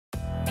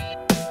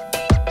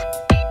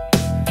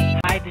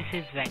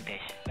is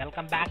Venkkatesh.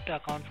 Welcome back to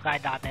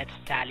AccountsGuide.net's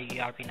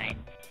Tally.ERP 9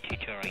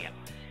 tutorial.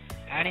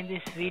 And in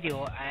this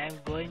video, I am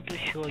going to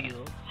show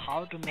you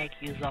how to make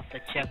use of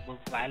the checkbook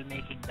while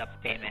making the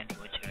payment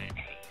voucher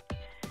entry.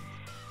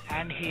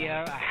 And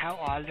here I have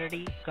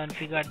already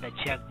configured the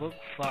checkbook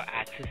for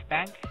Axis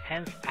Bank.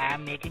 Hence, I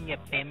am making a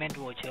payment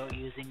voucher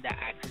using the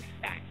Axis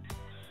Bank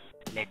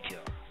ledger.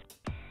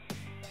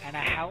 And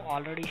I have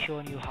already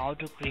shown you how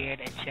to create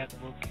a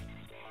checkbook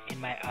in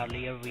my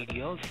earlier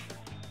videos.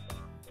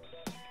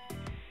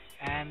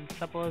 And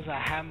suppose I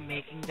am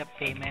making the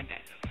payment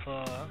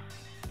for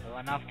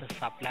one of the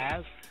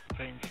suppliers,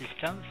 Print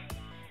Systems.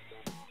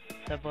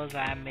 Suppose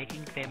I am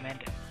making payment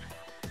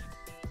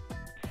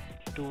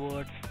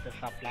towards the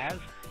suppliers,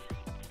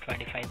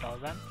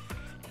 25,000.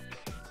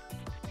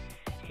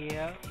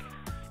 Here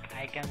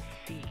I can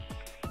see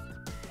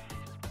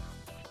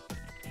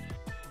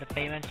the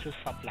payments to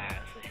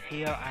suppliers.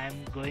 Here I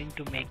am going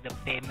to make the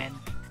payment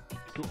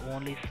to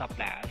only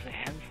suppliers.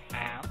 Hence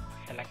I am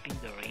selecting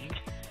the range.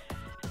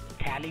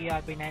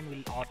 Tally.ERP 9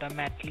 will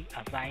automatically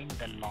assign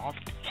the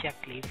last check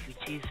leaf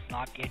which is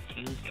not yet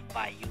used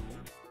by you.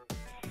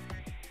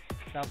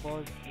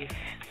 Suppose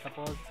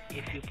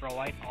if you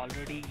provide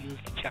already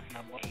used check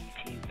number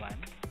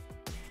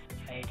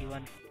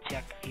 81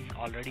 check is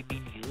already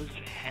been used,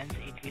 hence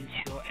it will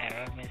show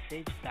error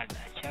message that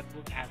the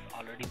checkbook has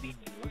already been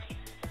used,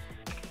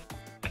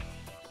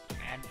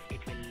 and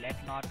it will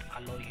not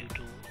allow you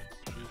to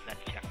use that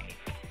check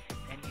leaf.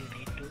 Then you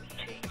need to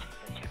change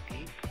the check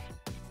leaf.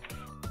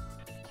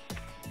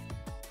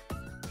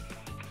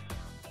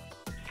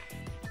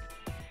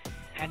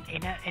 And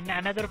in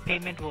another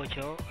payment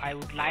voucher, I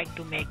would like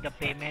to make the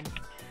payment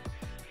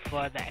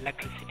for the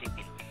electricity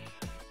bill.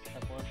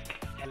 Suppose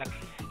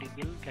electricity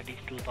bill, that is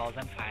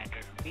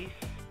 2,500 rupees.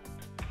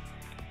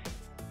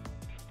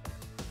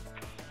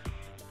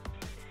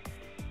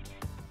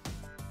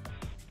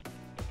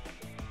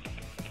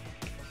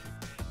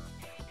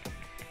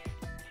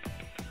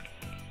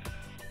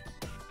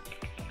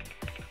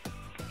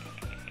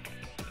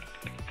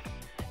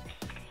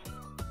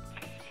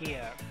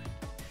 Here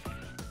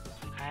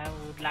I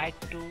would like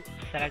to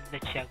select the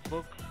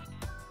checkbook.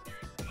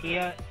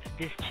 Here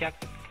this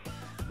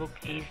checkbook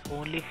is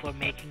only for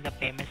making the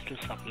payments to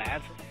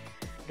suppliers.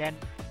 Then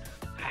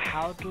I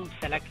have to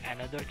select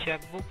another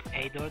checkbook,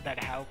 either that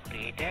I have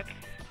created,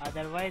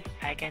 otherwise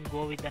I can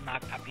go with the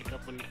not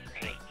applicable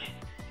range.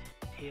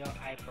 Here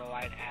I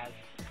provide as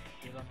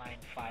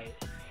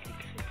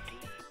 095650.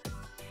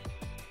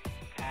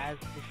 As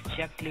this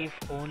check leaf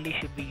only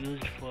should be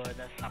used for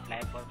the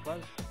supply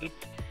purpose, it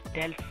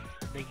tells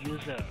the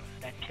user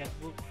that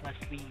checkbook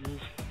must be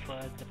used for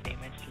the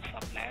payments to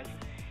suppliers,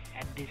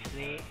 and this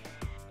way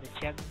the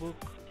checkbook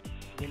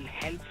will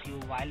help you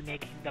while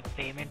making the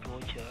payment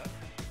voucher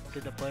to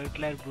the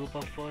particular group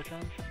of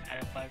persons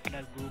and a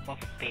particular group of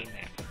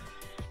payments.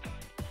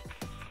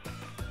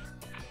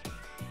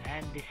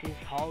 And this is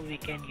how we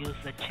can use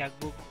the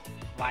checkbook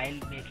while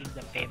making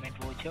the payment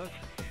vouchers,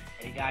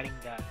 regarding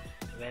the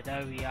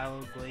whether we are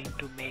going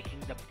to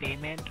making the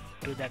payment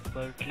to that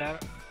particular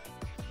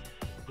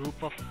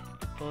group of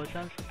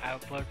persons or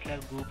particular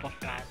group of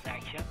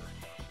transactions.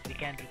 We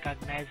can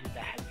recognize with the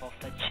help of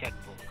the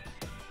checkbook.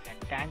 And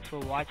thanks for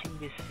watching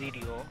this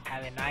video.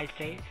 Have a nice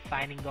day.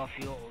 Signing off,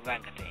 your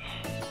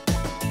Venkkatesh.